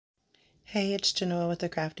Hey, it's Genoa with the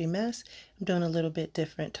Crafty Mess. I'm doing a little bit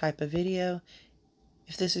different type of video.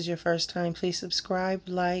 If this is your first time, please subscribe,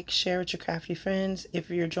 like, share with your crafty friends. If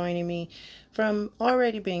you're joining me from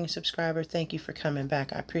already being a subscriber, thank you for coming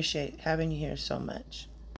back. I appreciate having you here so much.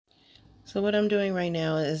 So what I'm doing right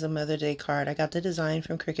now is a Mother Day card. I got the design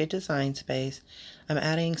from Cricut Design Space. I'm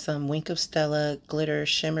adding some Wink of Stella glitter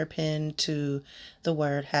shimmer pen to the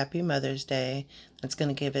word Happy Mother's Day. That's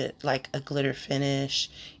going to give it like a glitter finish,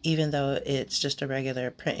 even though it's just a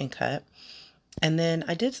regular print and cut. And then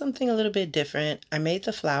I did something a little bit different. I made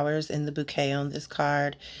the flowers in the bouquet on this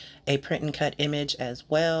card a print and cut image as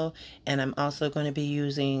well. And I'm also going to be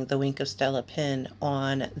using the Wink of Stella pen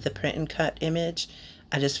on the print and cut image.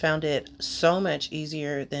 I just found it so much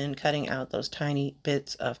easier than cutting out those tiny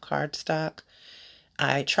bits of cardstock.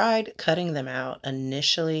 I tried cutting them out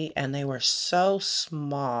initially and they were so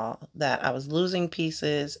small that I was losing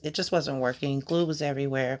pieces. It just wasn't working. Glue was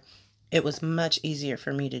everywhere. It was much easier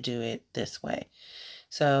for me to do it this way.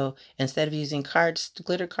 So instead of using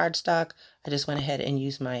glitter cardstock, I just went ahead and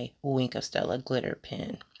used my Wink of Stella glitter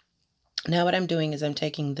pen. Now what I'm doing is I'm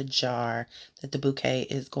taking the jar that the bouquet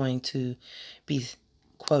is going to be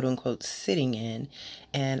quote unquote sitting in,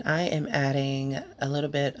 and I am adding a little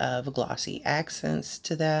bit of Glossy Accents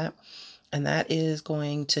to that, and that is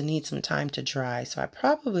going to need some time to dry. So I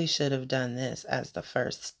probably should have done this as the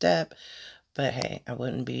first step, but hey, I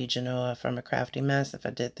wouldn't be Genoa from a Crafty Mess if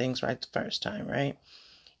I did things right the first time, right?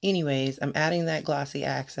 Anyways, I'm adding that Glossy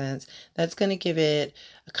Accents. That's going to give it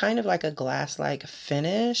a kind of like a glass-like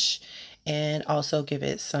finish and also give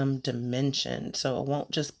it some dimension. So it won't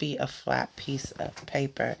just be a flat piece of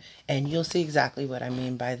paper. And you'll see exactly what I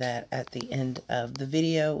mean by that at the end of the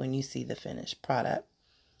video when you see the finished product.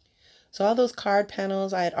 So all those card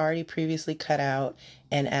panels I had already previously cut out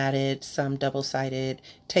and added some double-sided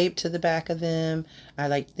tape to the back of them. I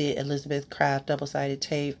like the Elizabeth Craft double-sided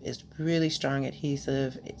tape. It's really strong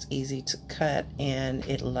adhesive. It's easy to cut and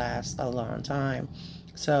it lasts a long time.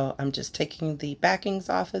 So I'm just taking the backings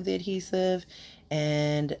off of the adhesive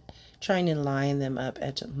and trying to line them up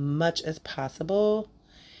as much as possible.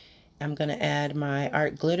 I'm going to add my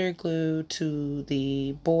art glitter glue to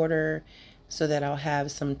the border so that I'll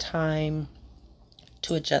have some time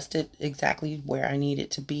to adjust it exactly where I need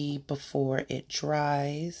it to be before it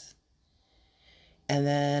dries. And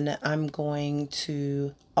then I'm going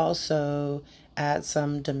to also add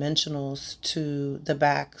some dimensionals to the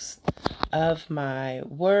backs of my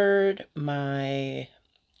word, my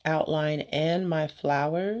outline, and my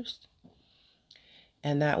flowers.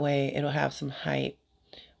 And that way it'll have some height.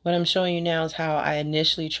 What I'm showing you now is how I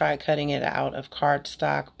initially tried cutting it out of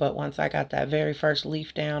cardstock, but once I got that very first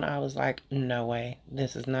leaf down, I was like, no way,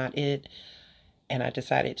 this is not it. And I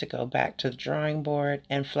decided to go back to the drawing board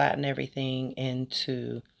and flatten everything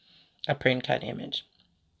into a print cut image.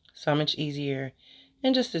 So much easier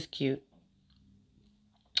and just as cute.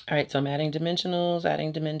 All right, so I'm adding dimensionals,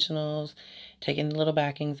 taking the little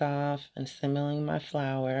backings off and assembling my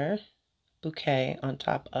flower bouquet on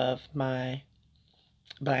top of my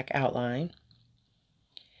black outline.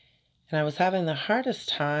 And I was having the hardest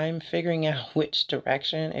time figuring out which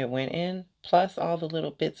direction it went in, plus all the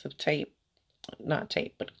little bits of tape, not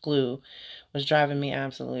tape, but glue, was driving me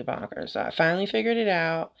absolutely bonkers. So I finally figured it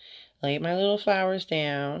out, laid my little flowers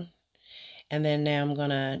down, and then now I'm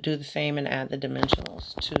gonna do the same and add the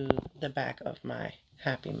dimensionals to the back of my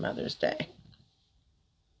Happy Mother's Day.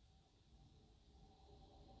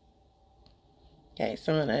 Okay,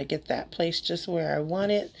 so I'm going to get that placed just where I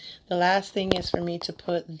want it. The last thing is for me to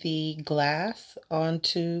put the glass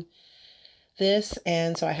onto this,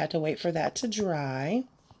 and so I had to wait for that to dry.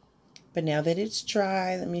 But now that it's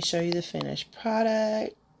dry, let me show you the finished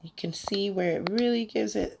product. You can see where it really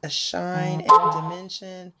gives it a shine and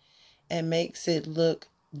dimension and makes it look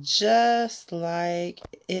just like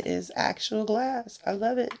it is actual glass. I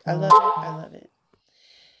love it. I love it. I love it.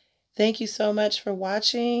 Thank you so much for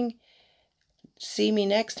watching. See me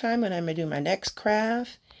next time when I'm going to do my next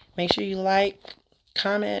craft. Make sure you like,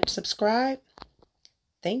 comment, subscribe.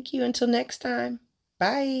 Thank you. Until next time.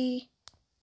 Bye.